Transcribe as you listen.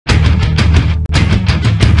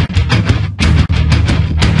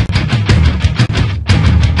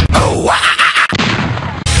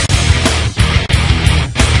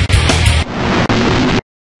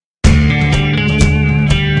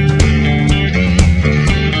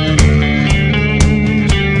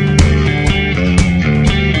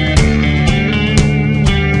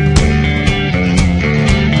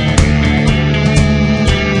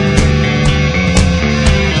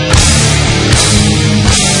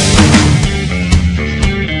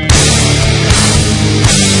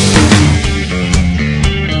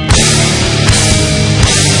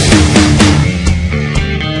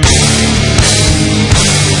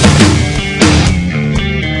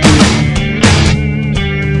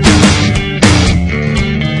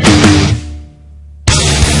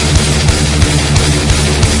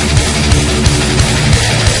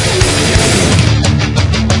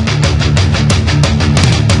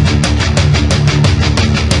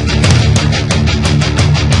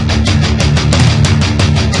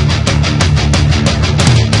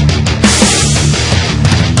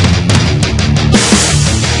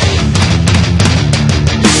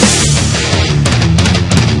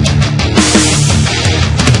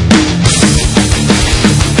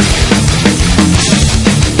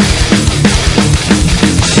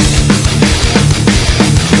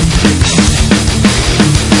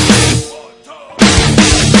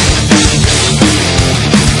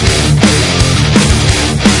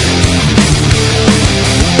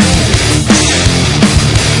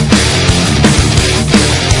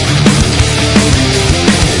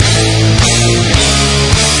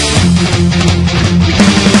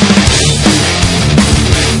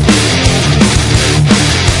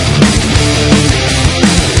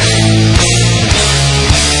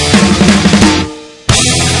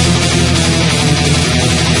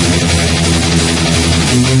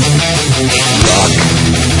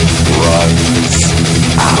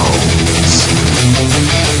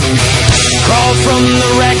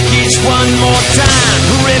of time.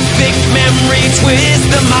 Horrific memory twist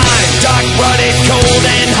the mind. Dark, rutted, cold,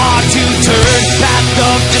 and hard to turn. Path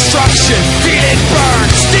of destruction, feel it burn.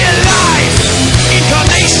 Still life,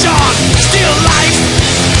 incarnation. Still life,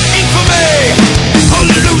 infamy.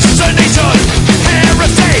 Hallucination,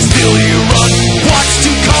 heresy. Still you run. What's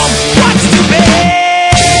to come? What's to be?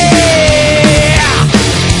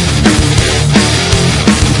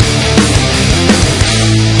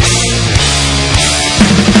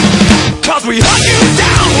 We hunt you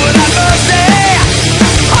down without mercy.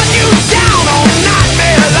 Hunt you down all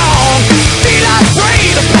nightmare long. Feel us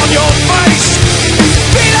rain upon your face.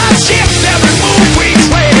 Feel us shift every move we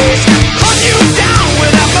trace. Hunt you down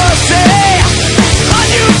without mercy. Hunt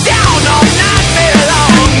you down all nightmare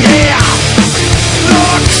long. Yeah.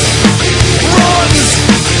 Looks, runs.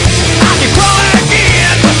 I can crawl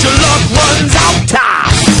again, but your luck runs out time.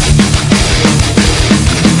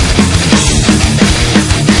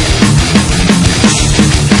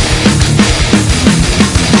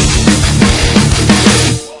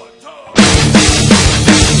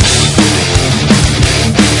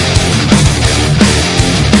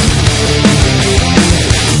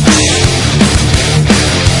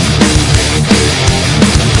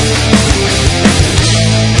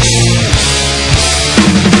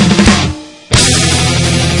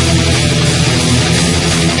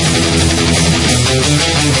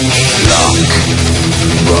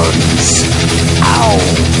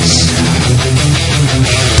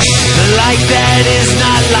 Light that is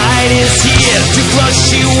not light is here to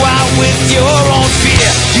flush you out with your own fear.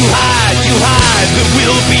 You hide, but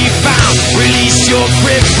will be found. Release your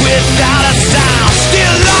grip without a sound.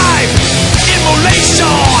 Still life,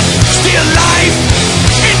 immolation. Still life,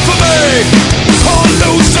 infamy.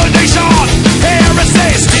 Hallucination,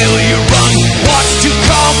 heresy.